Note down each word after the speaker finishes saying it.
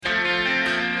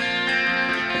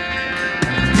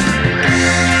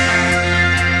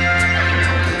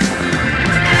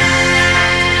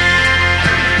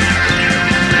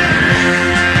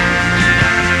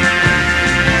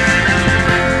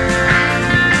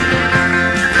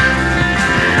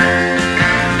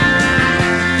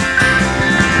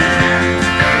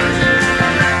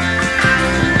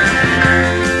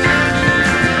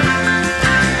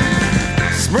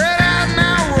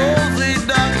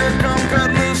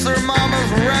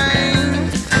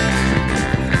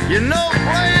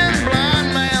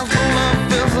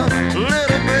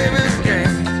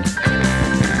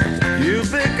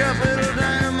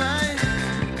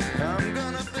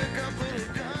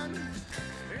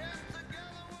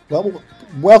Well,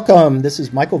 welcome. This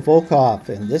is Michael Volkov,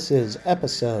 and this is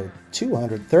episode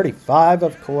 235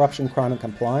 of Corruption, Crime, and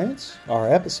Compliance.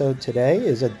 Our episode today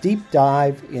is a deep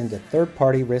dive into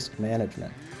third-party risk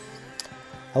management.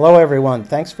 Hello, everyone.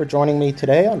 Thanks for joining me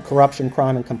today on Corruption,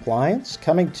 Crime, and Compliance,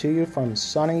 coming to you from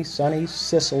sunny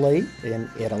Sicily in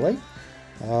Italy.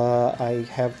 I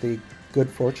have the good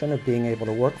fortune of being able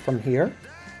to work from here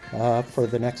for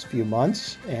the next few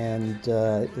months, and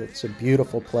it's a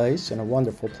beautiful place and a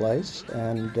wonderful place.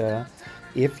 And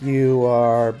if you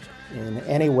are in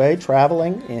any way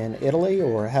traveling in Italy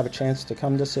or have a chance to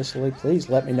come to Sicily, please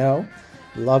let me know.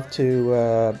 Love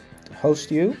to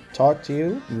host you, talk to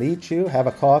you, meet you, have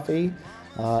a coffee,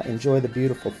 enjoy the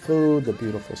beautiful food, the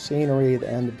beautiful scenery,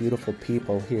 and the beautiful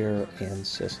people here in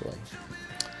Sicily.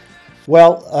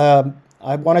 Well,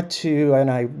 I wanted to,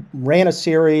 and I ran a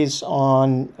series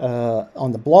on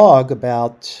the blog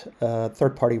about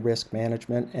third-party risk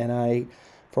management, and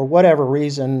for whatever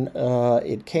reason,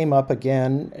 it came up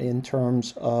again in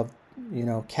terms of,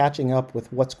 catching up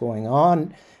with what's going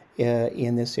on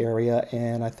in this area,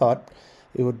 and I thought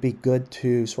it would be good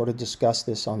to sort of discuss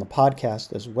this on the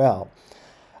podcast as well.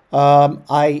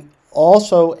 I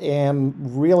also am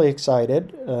really excited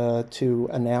to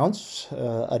announce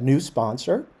a new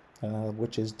sponsor,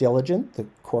 which is Diligent, the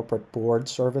corporate board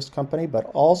service company, but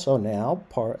also now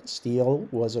Steele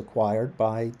was acquired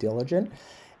by Diligent,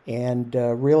 and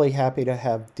really happy to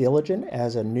have Diligent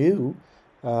as a new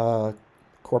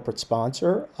corporate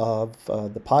sponsor of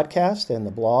the podcast and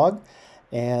the blog.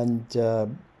 And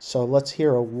so let's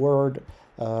hear a word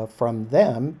from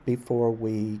them before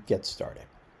we get started.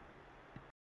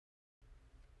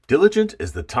 Diligent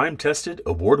is the time-tested,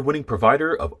 award-winning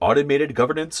provider of automated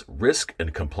governance, risk,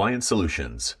 and compliance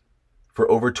solutions. For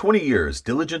over 20 years,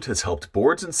 Diligent has helped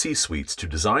boards and C-suites to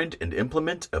design and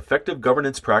implement effective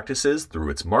governance practices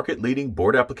through its market-leading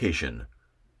board application.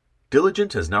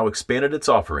 Diligent has now expanded its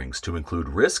offerings to include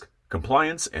risk,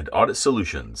 compliance, and audit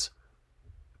solutions.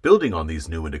 Building on these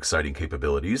new and exciting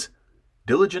capabilities,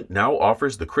 Diligent now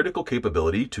offers the critical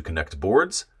capability to connect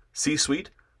boards, C-suite,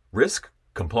 risk,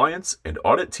 compliance, and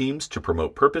audit teams to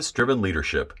promote purpose-driven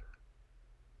leadership.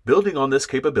 Building on this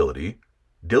capability,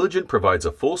 Diligent provides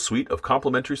a full suite of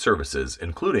complementary services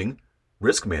including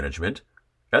risk management,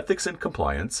 ethics and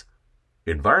compliance,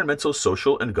 environmental,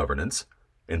 social, and governance,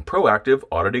 and proactive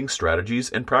auditing strategies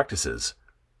and practices.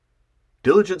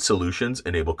 Diligent solutions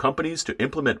enable companies to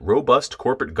implement robust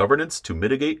corporate governance to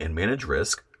mitigate and manage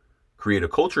risk, create a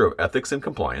culture of ethics and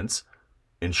compliance,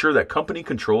 ensure that company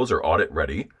controls are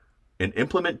audit-ready, and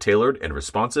implement tailored and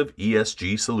responsive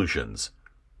ESG solutions.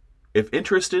 If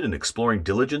interested in exploring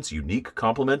Diligent's unique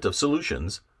complement of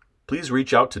solutions, please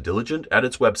reach out to Diligent at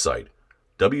its website,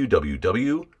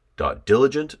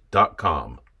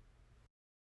 www.diligent.com.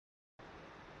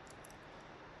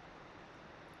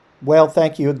 Well,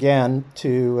 thank you again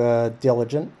to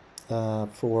Diligent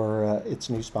for its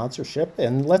new sponsorship.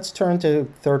 And let's turn to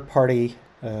third-party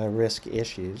risk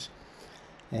issues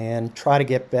and try to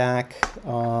get back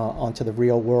onto the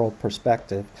real-world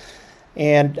perspective.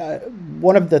 And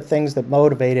one of the things that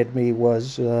motivated me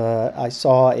was I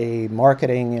saw a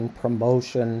marketing and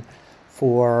promotion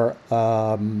for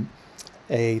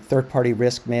a third-party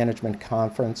risk management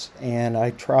conference, and I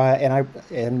tried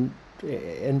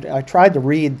to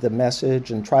read the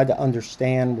message and tried to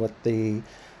understand what the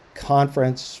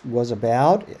conference was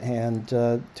about. And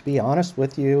to be honest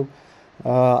with you,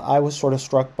 I was sort of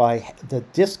struck by the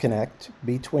disconnect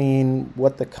between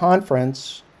what the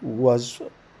conference was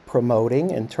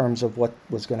promoting in terms of what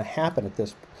was going to happen at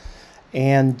this,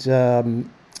 and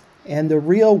the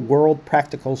real world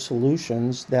practical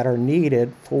solutions that are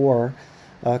needed for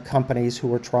companies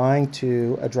who are trying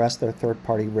to address their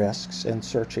third-party risks and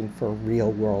searching for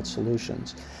real world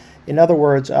solutions. In other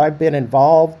words, I've been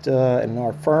involved, and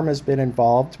our firm has been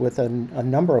involved with a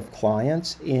number of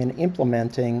clients in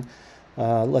implementing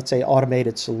let's say,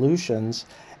 automated solutions.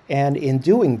 And in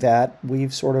doing that,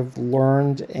 we've sort of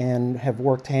learned and have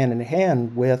worked hand in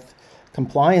hand with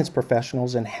compliance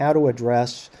professionals in how to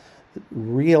address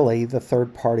really the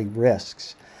third-party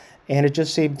risks. And it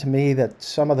just seemed to me that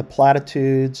some of the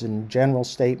platitudes and general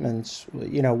statements,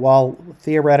 while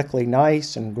theoretically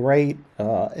nice and great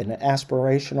and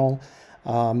aspirational,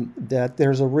 that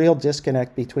there's a real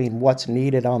disconnect between what's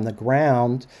needed on the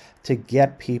ground to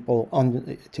get people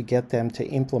to get them to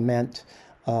implement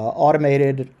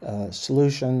automated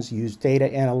solutions, use data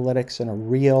analytics in a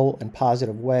real and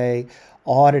positive way,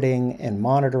 auditing and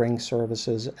monitoring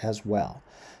services as well.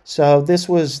 So this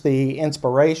was the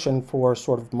inspiration for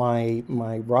sort of my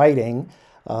writing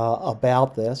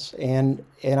about this, and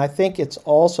I think it's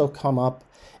also come up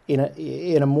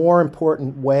in a more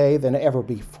important way than ever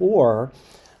before,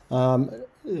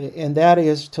 and that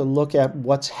is to look at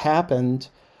what's happened,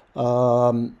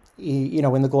 in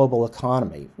the global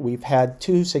economy. We've had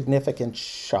two significant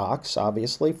shocks,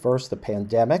 obviously. First, the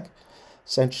pandemic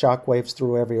sent shockwaves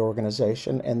through every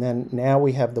organization, and then now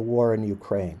we have the war in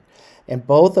Ukraine. And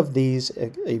both of these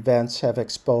events have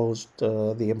exposed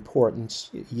the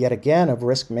importance, yet again, of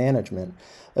risk management,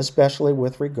 especially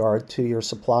with regard to your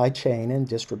supply chain and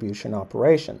distribution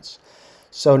operations.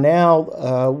 So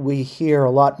now we hear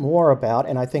a lot more about,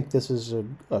 and I think this is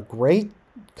a great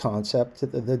concept,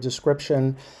 the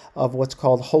description of what's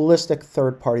called holistic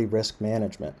third-party risk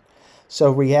management. So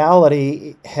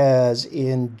reality has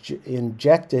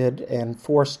injected and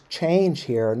forced change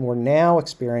here, and we're now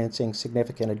experiencing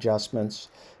significant adjustments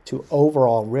to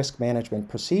overall risk management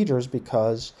procedures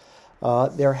because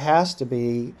there has to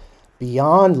be,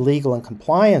 beyond legal and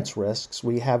compliance risks,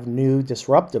 we have new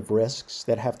disruptive risks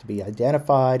that have to be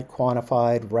identified,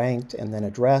 quantified, ranked, and then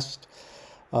addressed.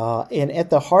 And at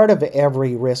the heart of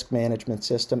every risk management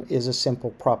system is a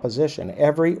simple proposition.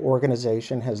 Every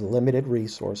organization has limited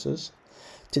resources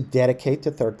to dedicate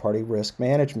to third-party risk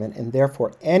management, and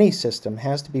therefore any system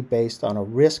has to be based on a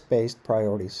risk-based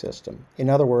priority system. In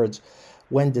other words,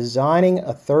 when designing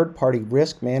a third-party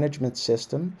risk management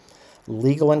system,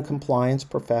 legal and compliance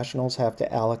professionals have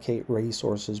to allocate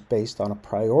resources based on a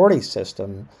priority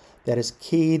system that is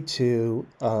keyed to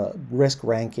risk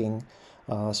ranking,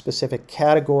 specific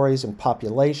categories and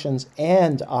populations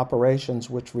and operations,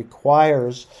 which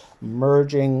requires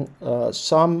merging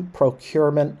some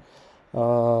procurement,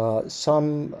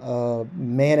 some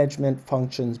management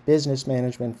functions, business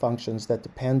management functions that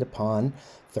depend upon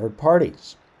third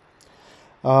parties.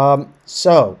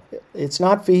 So it's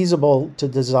not feasible to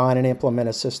design and implement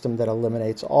a system that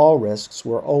eliminates all risks.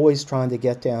 We're always trying to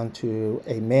get down to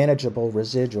a manageable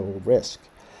residual risk.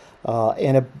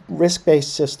 And a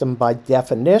risk-based system, by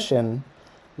definition,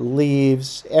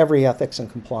 leaves every ethics and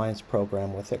compliance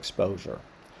program with exposure.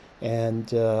 And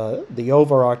the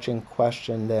overarching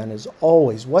question then is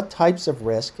always, what types of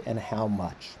risk and how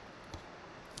much?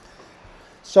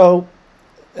 So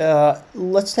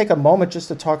let's take a moment just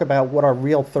to talk about what our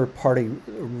real third-party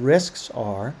risks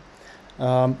are.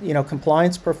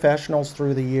 Compliance professionals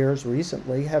through the years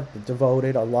recently have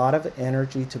devoted a lot of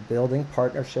energy to building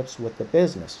partnerships with the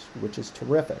business, which is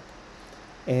terrific.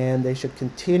 And they should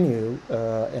continue,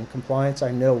 and compliance, I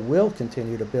know, will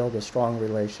continue to build a strong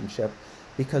relationship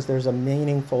because there's a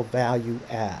meaningful value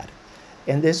add.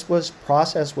 And this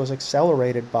process was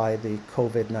accelerated by the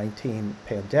COVID-19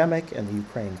 pandemic and the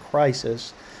Ukraine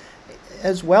crisis,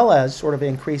 as well as sort of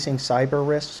increasing cyber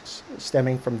risks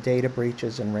stemming from data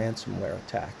breaches and ransomware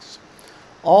attacks.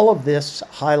 All of this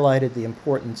highlighted the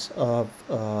importance of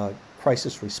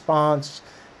crisis response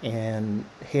and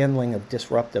handling of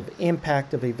disruptive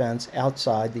impact of events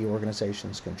outside the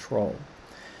organization's control.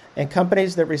 And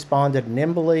companies that responded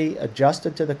nimbly,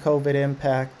 adjusted to the COVID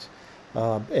impact,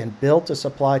 and built a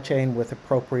supply chain with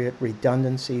appropriate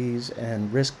redundancies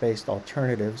and risk-based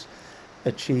alternatives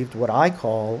achieved what I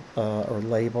call or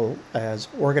label as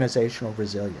organizational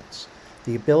resilience,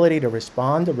 the ability to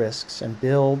respond to risks and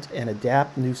build and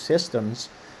adapt new systems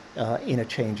in a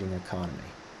changing economy.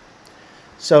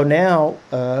 So now,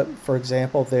 for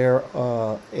example,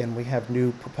 and we have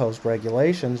new proposed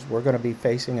regulations, we're going to be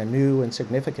facing a new and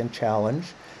significant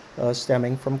challenge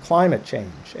stemming from climate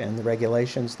change and the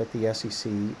regulations that the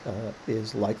SEC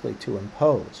is likely to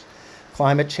impose.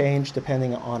 Climate change,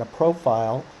 depending on a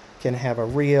profile, can have a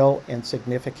real and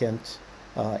significant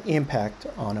impact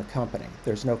on a company.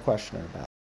 There's no question about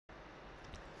it.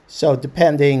 So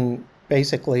depending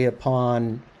basically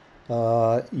upon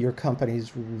your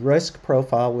company's risk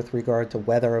profile with regard to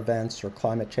weather events or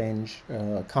climate change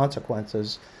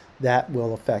consequences, that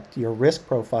will affect your risk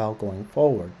profile going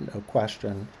forward. No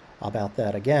question about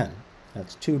that again.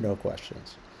 That's two no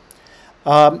questions.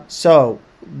 So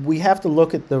we have to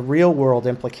look at the real world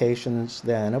implications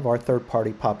then of our third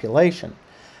party population.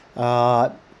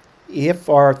 If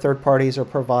our third parties are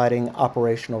providing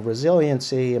operational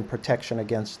resiliency and protection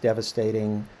against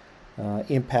devastating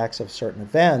impacts of certain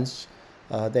events,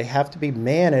 they have to be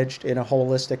managed in a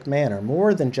holistic manner,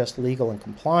 more than just legal and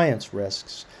compliance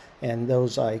risks, and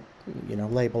those I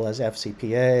label as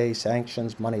FCPA,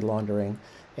 sanctions, money laundering,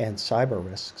 and cyber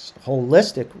risks.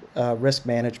 Holistic risk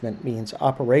management means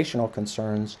operational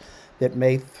concerns that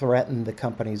may threaten the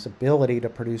company's ability to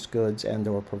produce goods and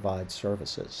or provide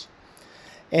services.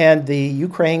 And the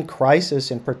Ukraine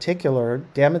crisis in particular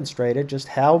demonstrated just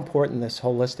how important this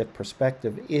holistic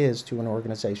perspective is to an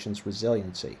organization's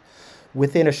resiliency.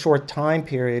 Within a short time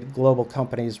period, global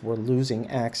companies were losing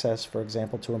access, for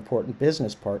example, to important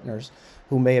business partners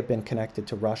who may have been connected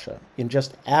to Russia. In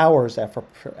just hours after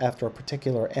a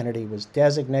particular entity was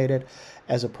designated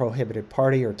as a prohibited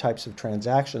party or types of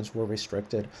transactions were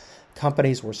restricted,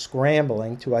 companies were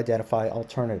scrambling to identify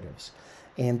alternatives.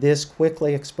 And this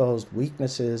quickly exposed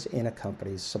weaknesses in a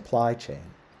company's supply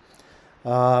chain.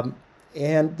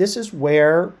 And this is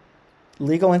where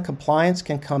legal and compliance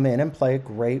can come in and play a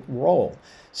great role.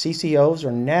 CCOs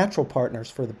are natural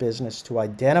partners for the business to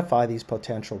identify these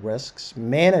potential risks,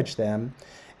 manage them,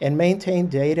 and maintain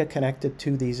data connected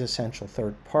to these essential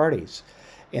third parties.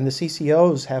 And the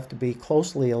CCOs have to be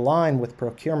closely aligned with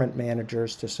procurement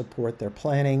managers to support their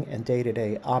planning and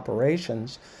day-to-day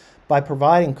operations by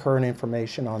providing current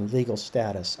information on legal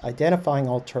status, identifying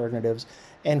alternatives,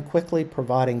 and quickly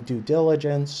providing due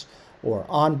diligence or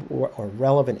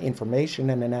relevant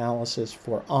information and analysis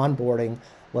for onboarding,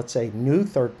 let's say, new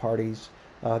third parties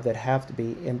that have to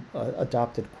be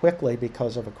adopted quickly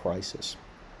because of a crisis.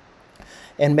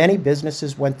 And many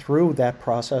businesses went through that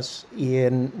process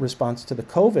in response to the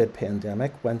COVID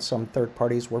pandemic, when some third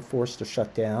parties were forced to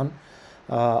shut down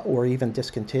or even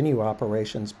discontinue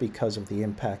operations because of the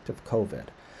impact of COVID.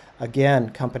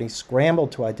 Again, companies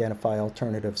scrambled to identify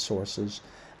alternative sources,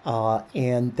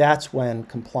 and that's when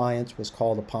compliance was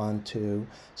called upon to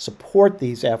support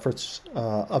these efforts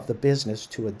of the business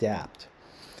to adapt.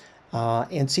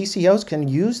 And CCOs can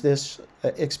use this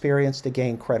experience to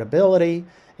gain credibility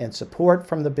and support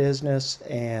from the business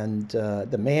and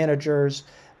the managers.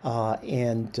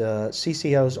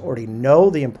 CCOs already know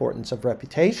the importance of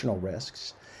reputational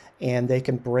risks, and they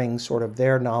can bring sort of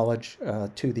their knowledge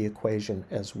to the equation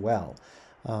as well.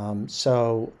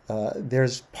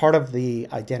 There's part of the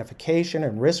identification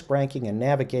and risk ranking and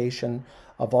navigation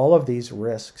of all of these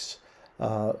risks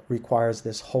requires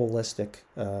this holistic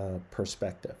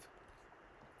perspective.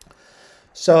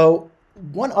 So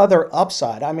one other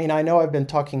upside, I mean, I know I've been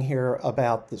talking here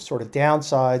about the sort of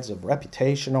downsides of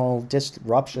reputational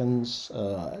disruptions,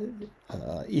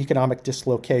 economic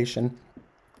dislocation.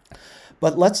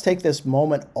 But let's take this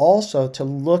moment also to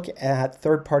look at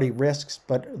third-party risks,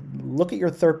 but look at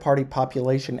your third-party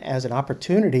population as an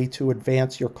opportunity to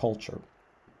advance your culture.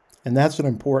 And that's an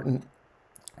important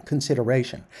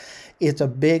consideration. It's a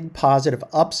big positive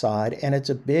upside, and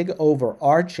it's a big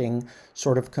overarching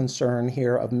sort of concern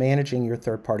here of managing your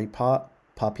third-party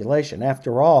population.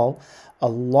 After all, a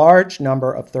large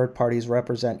number of third parties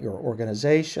represent your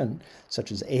organization,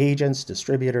 such as agents,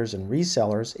 distributors, and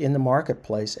resellers in the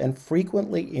marketplace, and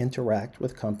frequently interact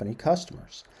with company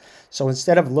customers. So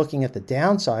instead of looking at the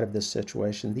downside of this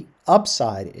situation, the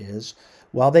upside is,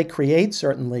 while they create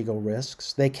certain legal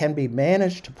risks, they can be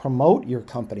managed to promote your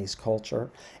company's culture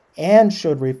and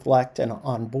should reflect an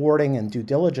onboarding and due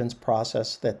diligence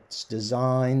process that's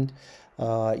designed.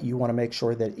 You want to make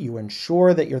sure that you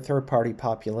ensure that your third-party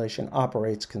population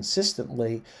operates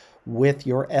consistently with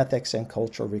your ethics and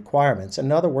culture requirements.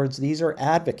 In other words, these are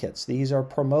advocates. These are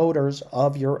promoters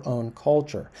of your own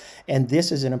culture. And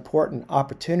this is an important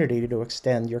opportunity to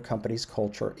extend your company's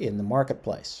culture in the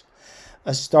marketplace.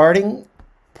 A starting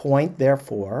point,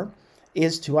 therefore,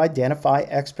 is to identify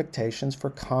expectations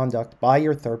for conduct by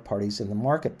your third parties in the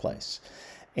marketplace.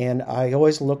 And I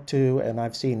always look to, and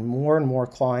I've seen more and more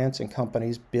clients and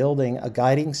companies building a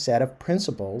guiding set of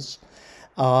principles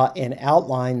and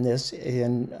outline this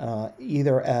in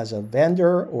either as a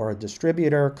vendor or a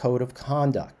distributor code of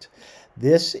conduct.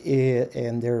 This is,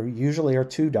 and there usually are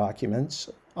two documents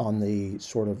on the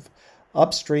sort of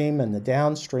upstream and the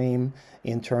downstream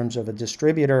in terms of a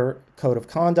distributor code of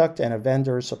conduct and a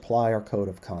vendor supplier code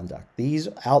of conduct. These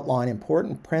outline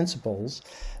important principles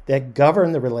that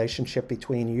govern the relationship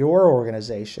between your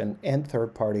organization and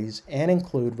third parties and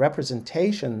include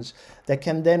representations that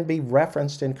can then be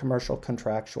referenced in commercial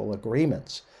contractual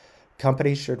agreements.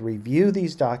 Companies should review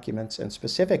these documents and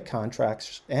specific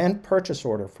contracts and purchase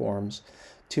order forms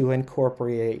to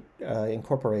incorporate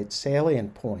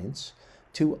salient points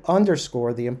to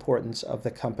underscore the importance of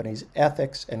the company's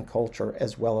ethics and culture,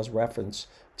 as well as reference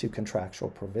to contractual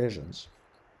provisions.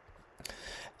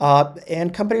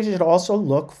 And companies should also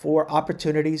look for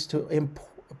opportunities to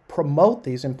promote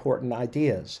these important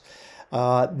ideas.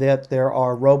 That there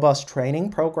are robust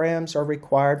training programs are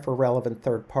required for relevant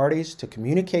third parties to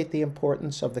communicate the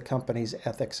importance of the company's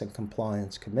ethics and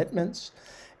compliance commitments.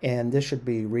 And this should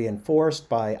be reinforced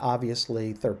by,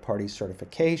 obviously, third-party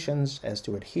certifications as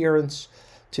to adherence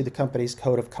to the company's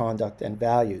code of conduct and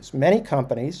values. Many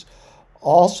companies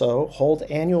also hold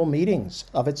annual meetings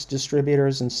of its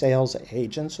distributors and sales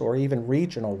agents, or even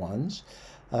regional ones,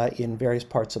 in various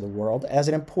parts of the world as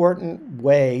an important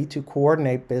way to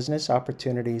coordinate business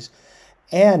opportunities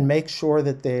and make sure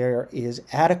that there is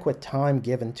adequate time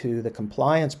given to the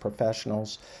compliance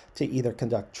professionals to either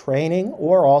conduct training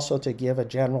or also to give a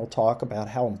general talk about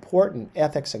how important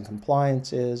ethics and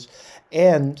compliance is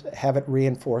and have it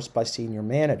reinforced by senior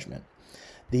management.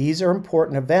 These are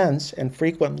important events, and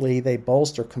frequently they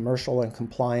bolster commercial and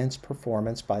compliance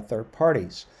performance by third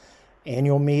parties.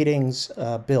 Annual meetings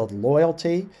build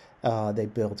loyalty, they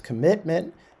build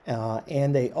commitment,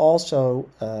 and they also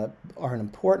are an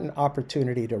important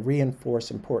opportunity to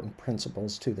reinforce important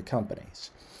principles to the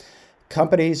companies.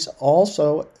 Companies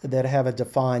also that have a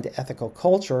defined ethical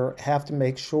culture have to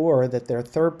make sure that their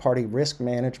third-party risk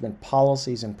management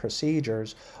policies and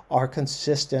procedures are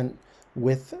consistent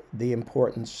with the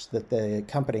importance that the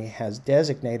company has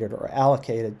designated or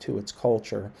allocated to its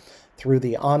culture through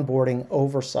the onboarding,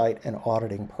 oversight, and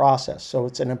auditing process. So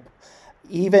it's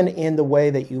even in the way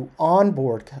that you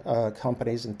onboard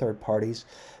companies and third parties,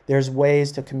 there's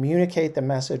ways to communicate the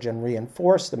message and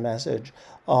reinforce the message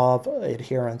of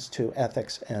adherence to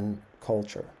ethics and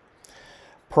culture.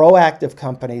 Proactive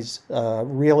companies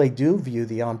really do view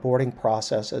the onboarding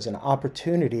process as an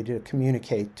opportunity to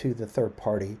communicate to the third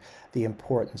party the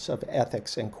importance of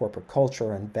ethics and corporate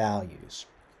culture and values.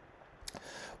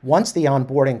 Once the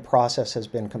onboarding process has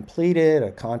been completed,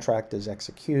 a contract is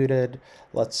executed,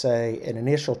 let's say an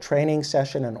initial training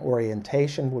session and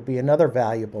orientation would be another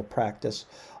valuable practice,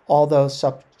 although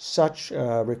such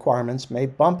requirements may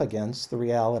bump against the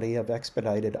reality of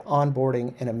expedited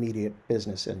onboarding and immediate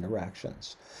business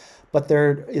interactions. But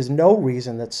there is no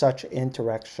reason that such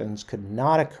interactions could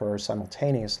not occur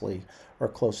simultaneously or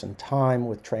close in time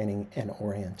with training and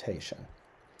orientation.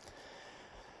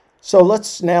 So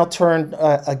let's now turn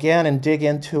again and dig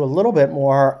into a little bit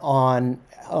more on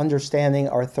understanding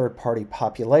our third-party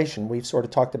population. We've sort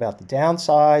of talked about the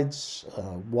downsides,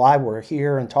 why we're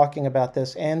here and talking about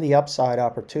this, and the upside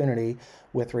opportunity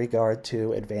with regard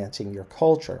to advancing your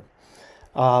culture.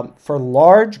 For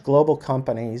large global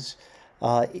companies,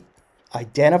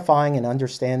 identifying and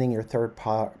understanding your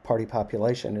third-party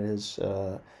population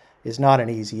is not an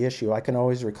easy issue. I can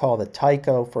always recall that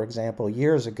Tyco, for example,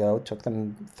 years ago, took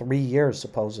them 3 years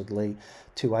supposedly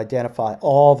to identify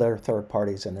all their third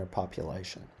parties in their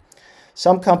population.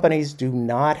 Some companies do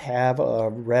not have a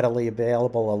readily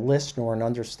available a list nor an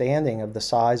understanding of the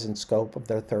size and scope of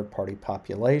their third-party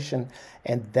population,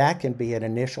 and that can be an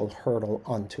initial hurdle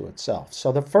unto itself.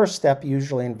 So the first step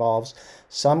usually involves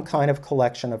some kind of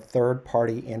collection of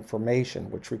third-party information,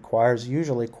 which requires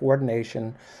usually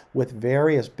coordination with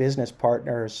various business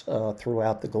partners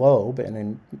throughout the globe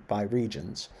and by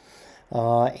regions.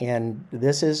 And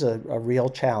this is a real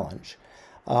challenge.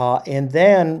 And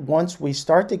then once we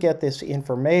start to get this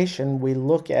information, we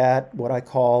look at what I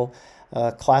call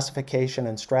classification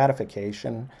and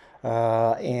stratification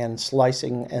and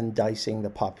slicing and dicing the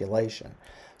population.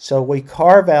 So we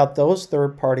carve out those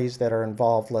third parties that are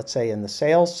involved, let's say, in the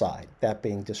sales side, that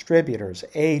being distributors,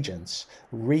 agents,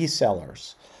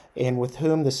 resellers, and with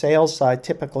whom the sales side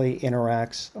typically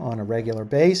interacts on a regular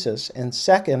basis. And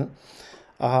second,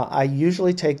 I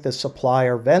usually take the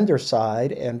supplier-vendor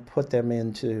side and put them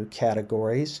into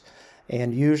categories,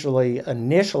 and usually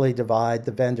initially divide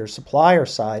the vendor-supplier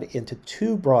side into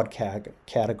two broad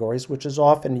categories, which is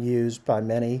often used by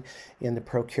many in the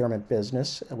procurement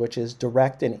business, which is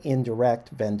direct and indirect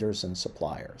vendors and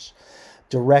suppliers.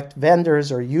 Direct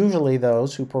vendors are usually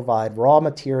those who provide raw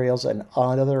materials and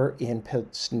other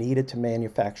inputs needed to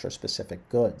manufacture specific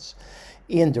goods.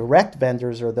 Indirect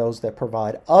vendors are those that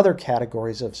provide other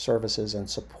categories of services and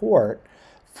support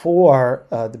for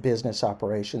the business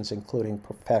operations, including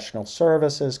professional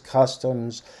services,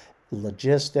 customs,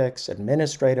 logistics,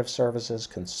 administrative services,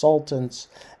 consultants,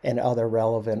 and other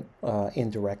relevant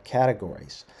indirect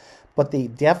categories. But the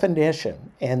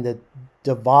definition and the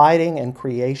dividing and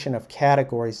creation of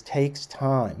categories takes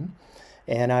time,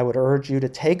 and I would urge you to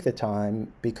take the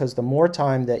time, because the more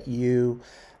time that you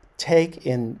take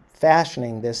in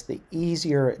fashioning this, the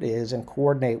easier it is and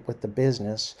coordinate with the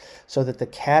business so that the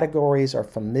categories are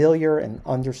familiar and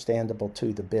understandable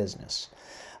to the business.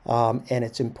 And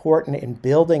it's important in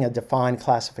building a defined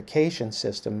classification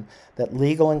system that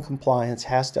legal and compliance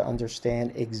has to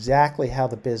understand exactly how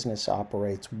the business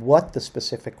operates, what the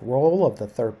specific role of the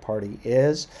third party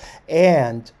is,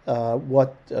 and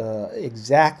what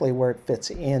exactly where it fits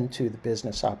into the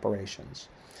business operations.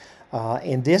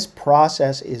 And this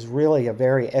process is really a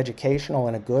very educational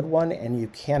and a good one, and you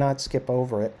cannot skip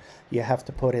over it. You have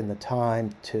to put in the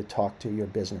time to talk to your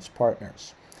business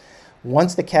partners.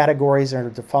 Once the categories are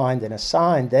defined and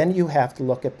assigned, then you have to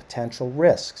look at potential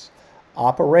risks.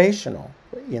 Operational,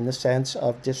 in the sense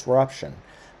of disruption.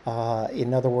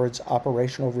 In other words,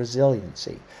 operational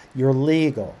resiliency. Your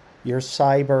legal, your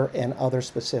cyber, and other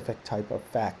specific type of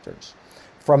factors.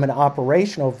 From an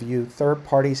operational view, third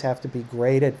parties have to be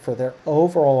graded for their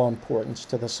overall importance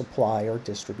to the supply or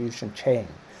distribution chain.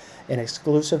 An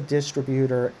exclusive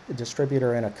distributor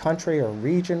in a country or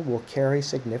region will carry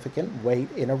significant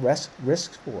weight in a risk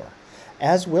score,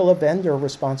 as will a vendor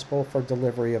responsible for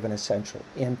delivery of an essential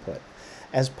input.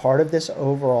 As part of this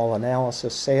overall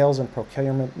analysis, sales and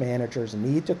procurement managers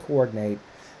need to coordinate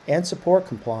and support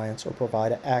compliance or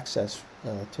provide access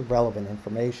to relevant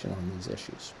information on these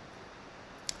issues.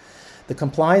 The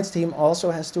compliance team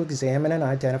also has to examine and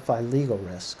identify legal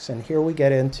risks, and here we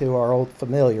get into our old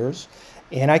familiars: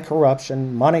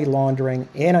 anti-corruption, money laundering,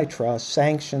 antitrust,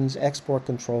 sanctions, export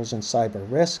controls, and cyber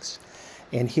risks.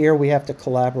 And here we have to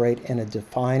collaborate in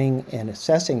defining and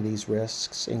assessing these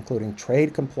risks, including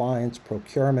trade compliance,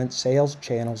 procurement, sales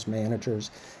channels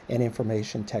managers, and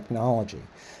information technology.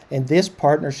 And this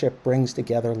partnership brings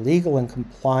together legal and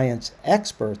compliance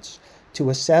experts to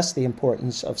assess the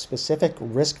importance of specific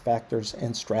risk factors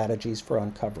and strategies for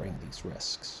uncovering these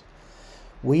risks.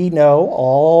 We know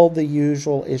all the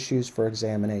usual issues for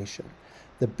examination: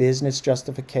 the business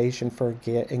justification for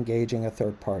engaging a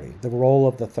third party, the role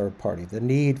of the third party, the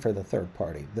need for the third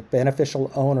party, the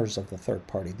beneficial owners of the third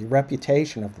party, the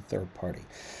reputation of the third party,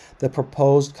 the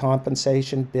proposed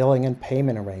compensation, billing, and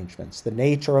payment arrangements, the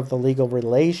nature of the legal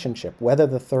relationship, whether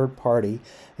the third party,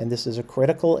 and this is a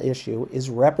critical issue, is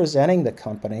representing the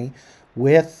company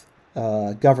with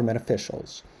government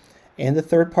officials, and the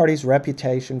third party's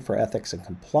reputation for ethics and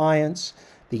compliance,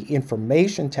 the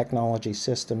information technology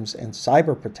systems and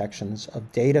cyber protections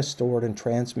of data stored and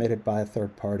transmitted by a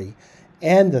third party,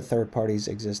 and the third party's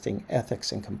existing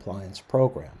ethics and compliance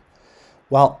program.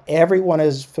 While everyone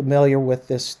is familiar with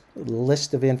this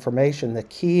list of information, the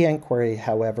key inquiry,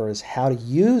 however, is how to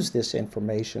use this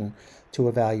information to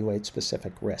evaluate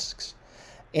specific risks.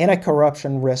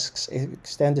 Anti-corruption risks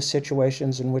extend to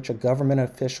situations in which a government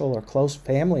official or close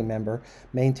family member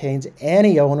maintains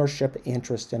any ownership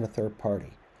interest in a third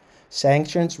party.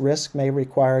 Sanctions risk may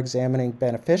require examining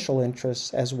beneficial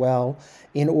interests as well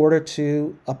in order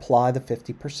to apply the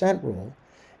 50% rule.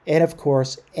 And of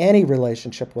course, any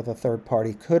relationship with a third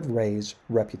party could raise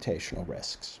reputational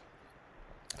risks.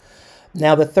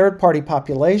 Now, the third party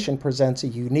population presents a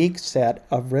unique set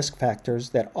of risk factors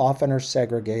that often are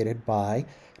segregated by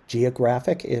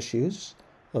geographic issues.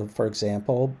 For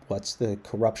example, what's the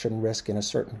corruption risk in a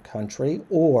certain country?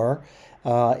 Or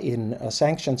in a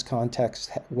sanctions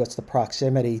context, what's the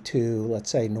proximity to, let's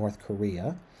say, North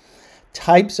Korea?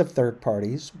 Types of third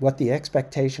parties, what the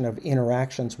expectation of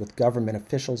interactions with government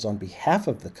officials on behalf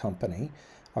of the company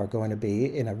are going to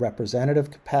be in a representative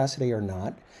capacity or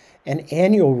not, and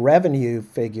annual revenue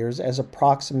figures as a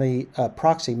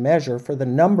proxy measure for the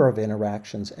number of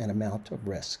interactions and amount of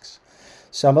risks.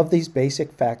 Some of these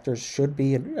basic factors should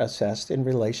be assessed in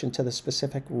relation to the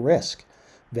specific risk.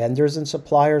 Vendors and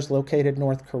suppliers located in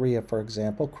North Korea, for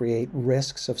example, create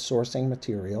risks of sourcing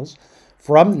materials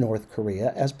from North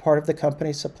Korea as part of the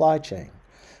company's supply chain.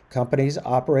 Companies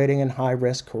operating in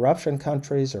high-risk corruption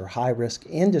countries or high-risk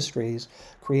industries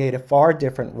create a far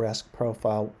different risk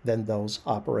profile than those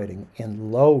operating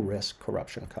in low-risk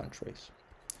corruption countries.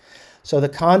 So the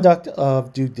conduct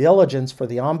of due diligence for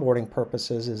the onboarding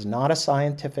purposes is not a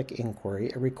scientific inquiry.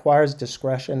 It requires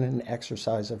discretion and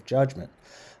exercise of judgment.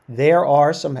 There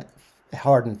are some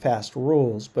hard and fast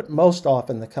rules, but most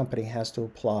often the company has to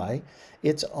apply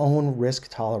its own risk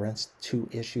tolerance to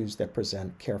issues that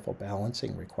present careful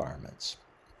balancing requirements.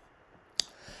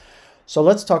 So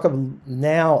let's talk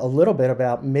now a little bit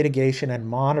about mitigation and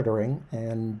monitoring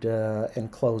and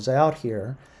close out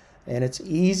here. And it's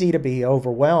easy to be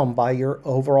overwhelmed by your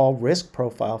overall risk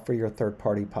profile for your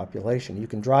third-party population. You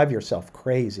can drive yourself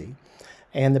crazy.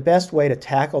 And the best way to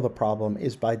tackle the problem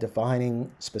is by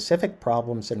defining specific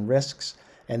problems and risks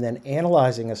and then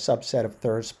analyzing a subset of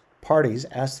third parties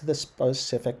as to the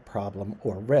specific problem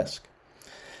or risk.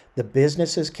 The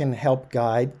businesses can help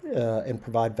guide and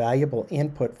provide valuable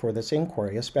input for this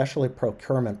inquiry, especially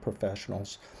procurement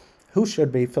professionals who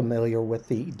should be familiar with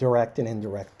the direct and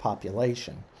indirect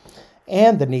population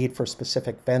and the need for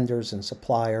specific vendors and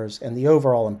suppliers and the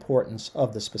overall importance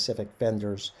of the specific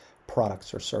vendors'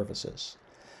 products or services.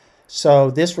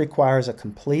 So this requires a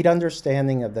complete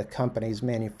understanding of the company's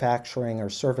manufacturing or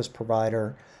service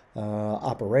provider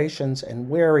operations and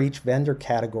where each vendor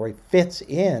category fits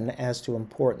in as to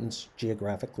importance,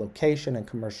 geographic location, and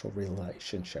commercial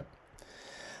relationship.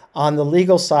 On the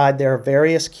legal side, there are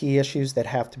various key issues that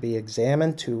have to be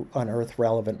examined to unearth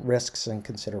relevant risks and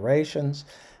considerations.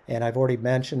 And I've already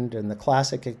mentioned, and the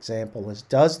classic example is,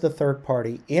 does the third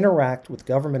party interact with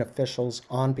government officials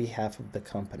on behalf of the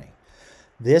company?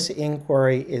 This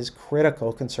inquiry is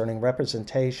critical concerning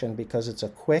representation because it's a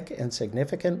quick and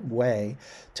significant way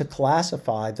to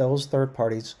classify those third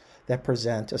parties that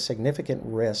present a significant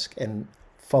risk and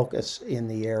focus in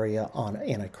the area on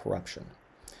anti-corruption.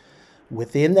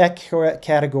 Within that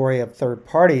category of third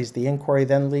parties, the inquiry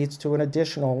then leads to an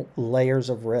additional layers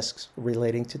of risks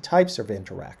relating to types of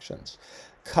interactions: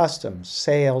 customs,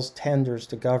 sales, tenders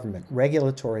to government,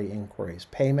 regulatory inquiries,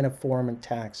 payment of foreign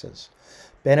taxes,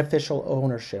 beneficial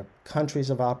ownership, countries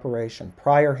of operation,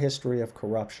 prior history of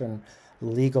corruption,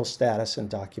 legal status, and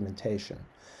documentation.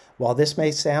 While this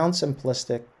may sound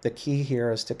simplistic, the key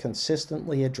here is to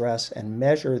consistently address and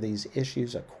measure these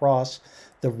issues across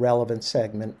the relevant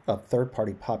segment of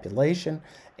third-party population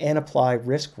and apply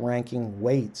risk ranking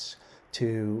weights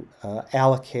to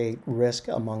allocate risk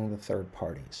among the third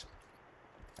parties.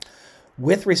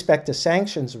 With respect to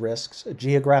sanctions risks,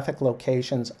 geographic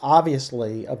locations,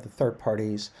 obviously, of the third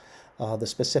parties, the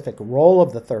specific role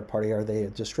of the third party, are they a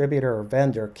distributor or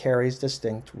vendor, carries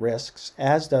distinct risks,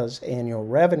 as does annual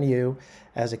revenue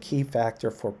as a key factor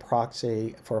for a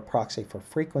proxy for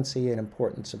frequency and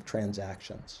importance of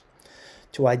transactions.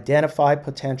 To identify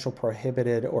potential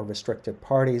prohibited or restricted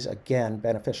parties, again,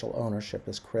 beneficial ownership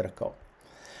is critical.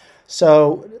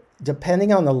 So,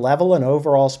 depending on the level and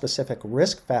overall specific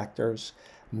risk factors,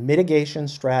 mitigation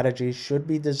strategies should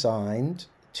be designed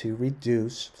to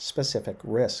reduce specific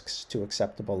risks to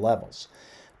acceptable levels.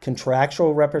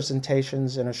 Contractual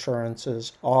representations and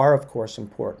assurances are, of course,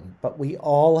 important, but we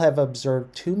all have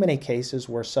observed too many cases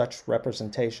where such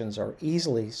representations are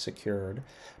easily secured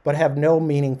but have no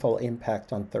meaningful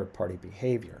impact on third-party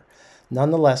behavior.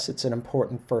 Nonetheless, it's an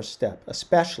important first step,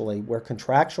 especially where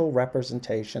contractual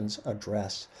representations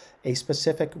address a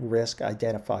specific risk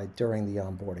identified during the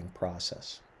onboarding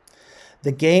process.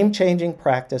 The game-changing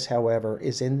practice, however,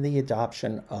 is in the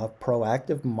adoption of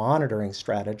proactive monitoring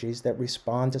strategies that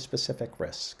respond to specific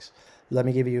risks. Let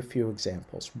me give you a few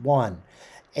examples. 1,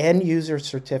 end-user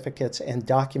certificates and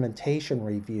documentation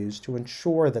reviews to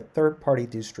ensure that third-party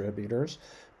distributors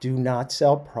do not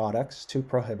sell products to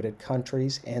prohibited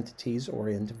countries, entities, or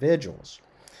individuals.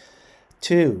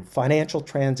 2, financial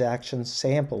transactions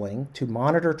sampling to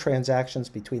monitor transactions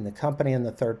between the company and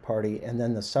the third party and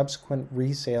then the subsequent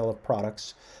resale of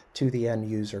products to the end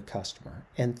user customer.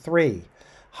 And 3,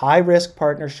 high-risk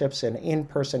partnerships and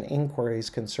in-person inquiries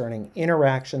concerning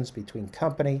interactions between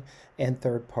company and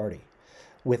third party.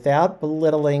 Without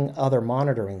belittling other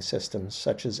monitoring systems,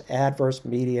 such as adverse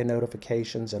media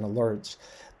notifications and alerts,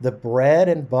 the bread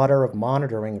and butter of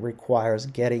monitoring requires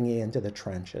getting into the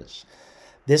trenches.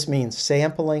 This means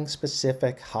sampling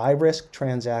specific high-risk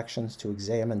transactions to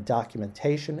examine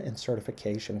documentation and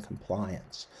certification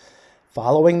compliance.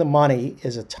 Following the money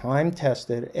is a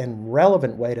time-tested and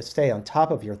relevant way to stay on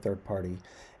top of your third party,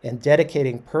 and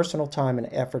dedicating personal time and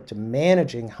effort to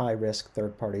managing high-risk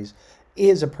third parties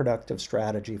is a productive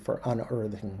strategy for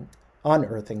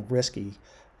unearthing risky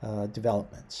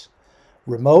developments.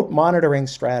 Remote monitoring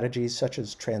strategies such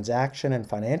as transaction and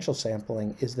financial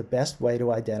sampling is the best way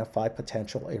to identify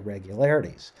potential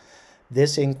irregularities.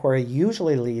 This inquiry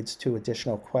usually leads to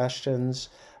additional questions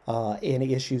and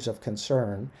issues of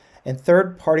concern, and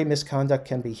third-party misconduct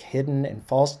can be hidden and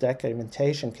false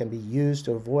documentation can be used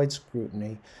to avoid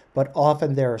scrutiny, but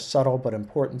often there are subtle but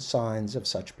important signs of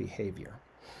such behavior.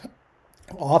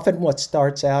 Often what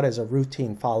starts out as a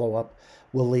routine follow-up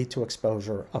will lead to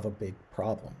exposure of a big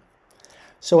problem.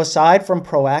 So aside from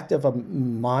proactive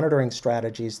monitoring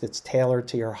strategies that's tailored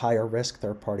to your higher risk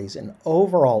third parties, an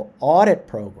overall audit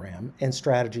program and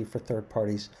strategy for third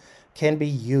parties can be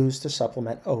used to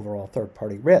supplement overall third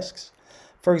party risks.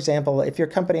 For example, if your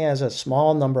company has a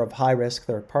small number of high risk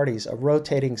third parties, a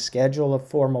rotating schedule of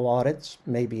formal audits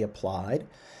may be applied.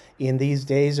 In these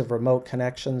days of remote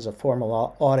connections, a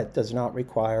formal audit does not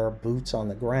require boots on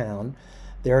the ground.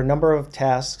 There are a number of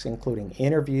tasks, including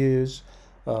interviews,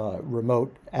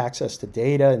 remote access to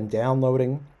data and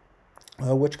downloading,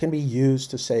 which can be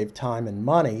used to save time and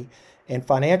money, and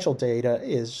financial data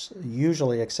is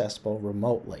usually accessible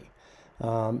remotely.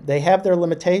 They have their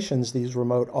limitations, these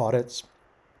remote audits,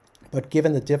 but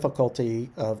given the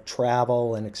difficulty of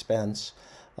travel and expense,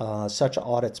 such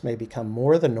audits may become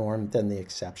more the norm than the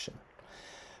exception.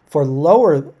 For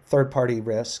lower third-party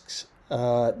risks,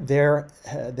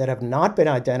 that have not been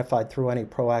identified through any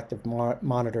proactive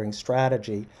monitoring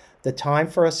strategy, The time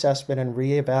for assessment and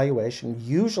reevaluation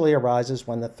usually arises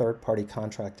when the third-party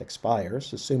contract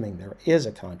expires, assuming there is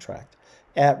a contract.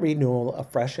 At renewal, a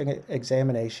fresh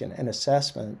examination and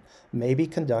assessment may be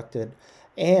conducted,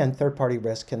 and third-party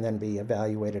risk can then be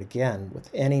evaluated again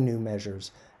with any new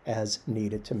measures as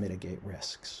needed to mitigate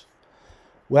risks.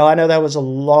 Well, I know that was a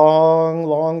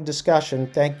long discussion.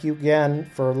 Thank you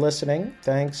again for listening.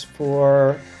 Thanks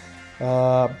for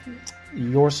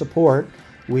your support.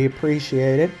 We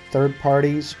appreciate it. Third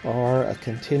parties are a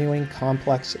continuing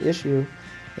complex issue,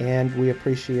 and we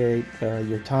appreciate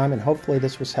your time, and hopefully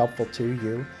this was helpful to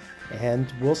you.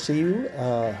 And we'll see you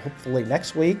hopefully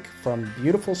next week from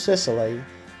beautiful Sicily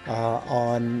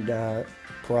on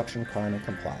corruption, crime, and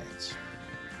compliance.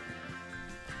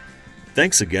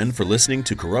 Thanks again for listening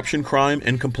to Corruption, Crime,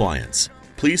 and Compliance.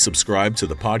 Please subscribe to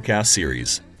the podcast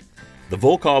series. The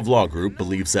Volkov Law Group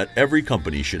believes that every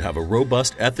company should have a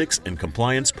robust ethics and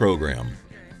compliance program.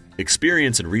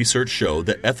 Experience and research show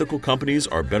that ethical companies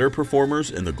are better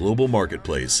performers in the global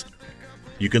marketplace.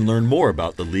 You can learn more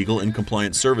about the legal and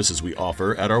compliance services we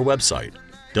offer at our website,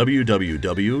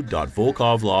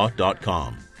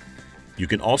 www.volkovlaw.com. You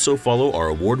can also follow our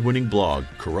award-winning blog,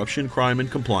 Corruption, Crime, and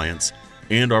Compliance,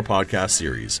 and our podcast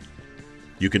series.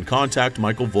 You can contact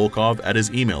Michael Volkov at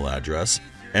his email address,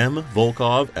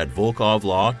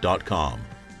 mvolkov@volkovlaw.com.